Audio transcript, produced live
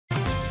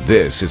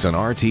This is an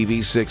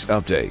RTV6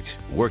 update,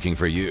 working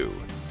for you.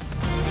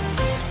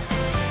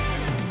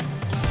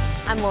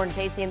 I'm Lauren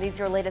Casey, and these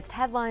are your latest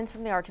headlines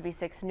from the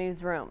RTV6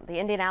 newsroom. The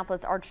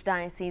Indianapolis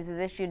Archdiocese has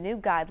issued new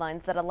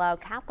guidelines that allow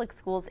Catholic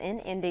schools in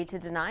Indy to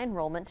deny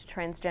enrollment to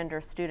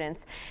transgender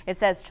students. It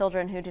says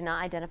children who do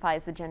not identify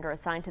as the gender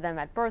assigned to them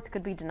at birth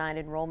could be denied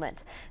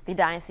enrollment. The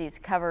diocese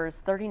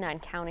covers 39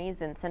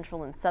 counties in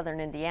central and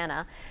southern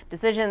Indiana.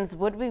 Decisions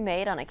would be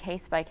made on a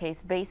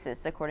case-by-case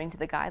basis, according to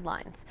the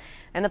guidelines.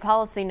 And the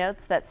policy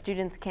notes that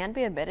students can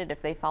be admitted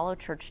if they follow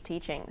church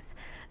teachings.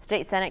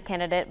 State Senate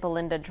candidate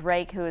Belinda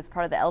Drake, who is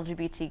part of the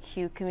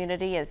LGBTQ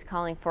community, is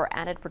calling for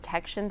added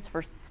protections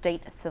for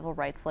state civil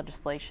rights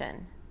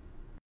legislation.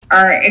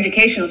 Our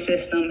educational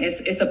system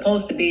is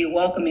supposed to be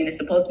welcoming, it's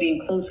supposed to be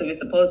inclusive, it's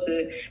supposed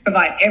to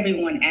provide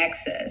everyone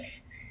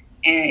access.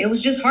 And it was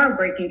just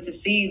heartbreaking to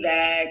see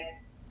that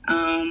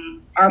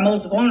our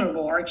most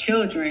vulnerable, our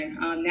children,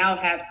 now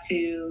have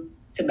to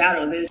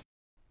battle this.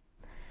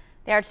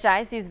 The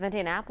Archdiocese of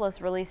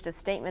Indianapolis released a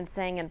statement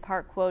saying, in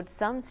part, quote,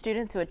 "Some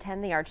students who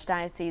attend the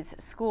Archdiocese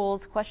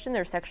schools question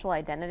their sexual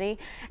identity,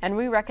 and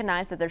we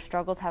recognize that their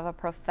struggles have a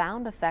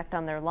profound effect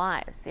on their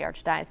lives. The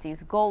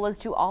Archdiocese goal is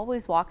to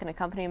always walk in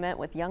accompaniment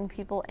with young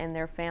people and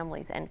their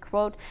families," end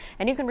quote.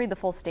 And you can read the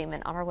full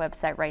statement on our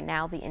website right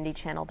now,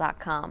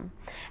 theindychannel.com.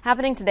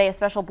 Happening today, a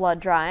special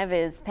blood drive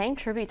is paying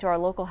tribute to our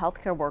local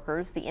healthcare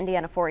workers. The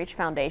Indiana 4-H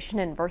Foundation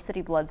and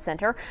Versity Blood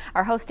Center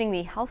are hosting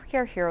the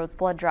Healthcare Heroes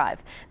Blood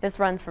Drive. This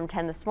runs from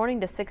 10 this morning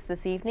to 6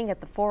 this evening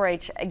at the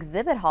 4-H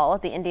exhibit hall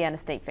at the Indiana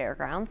State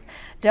Fairgrounds.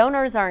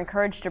 Donors are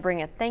encouraged to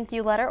bring a thank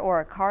you letter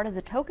or a card as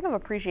a token of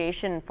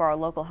appreciation for our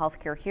local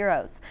healthcare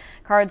heroes.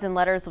 Cards and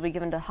letters will be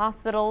given to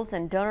hospitals,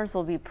 and donors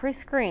will be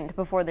pre-screened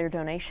before their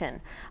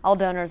donation. All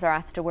donors are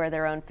asked to wear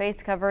their own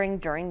face covering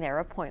during their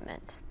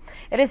appointment.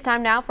 It is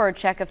time now for a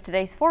check of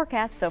today's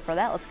forecast. So for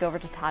that, let's go over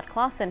to Todd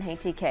Clausen. Hey,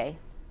 TK.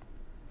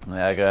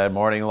 Good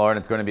morning, Lauren.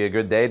 It's going to be a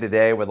good day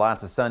today with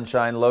lots of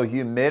sunshine, low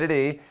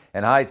humidity,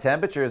 and high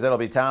temperatures that'll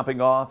be topping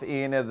off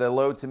in the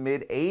low to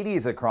mid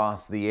 80s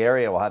across the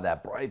area. We'll have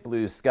that bright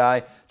blue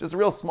sky. Just a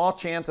real small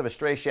chance of a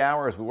stray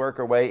shower as we work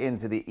our way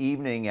into the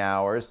evening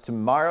hours.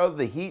 Tomorrow,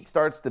 the heat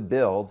starts to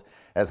build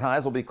as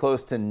highs will be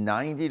close to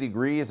 90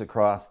 degrees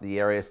across the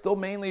area. Still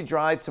mainly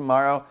dry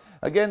tomorrow.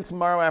 Again,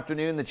 tomorrow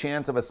afternoon, the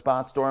chance of a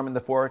spot storm in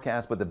the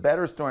forecast, but the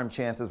better storm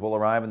chances will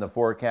arrive in the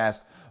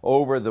forecast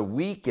over the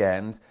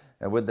weekend.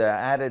 And with the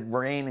added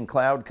rain and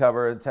cloud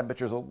cover,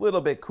 temperatures a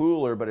little bit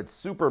cooler, but it's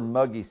super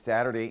muggy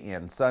Saturday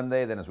and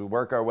Sunday. Then as we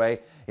work our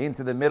way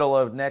into the middle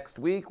of next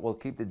week, we'll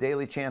keep the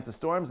daily chance of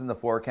storms in the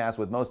forecast,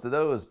 with most of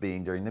those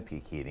being during the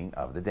peak heating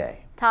of the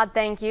day. Todd,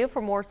 thank you.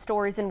 For more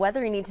stories and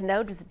weather you need to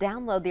know, just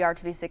download the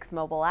RTV6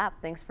 mobile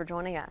app. Thanks for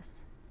joining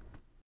us.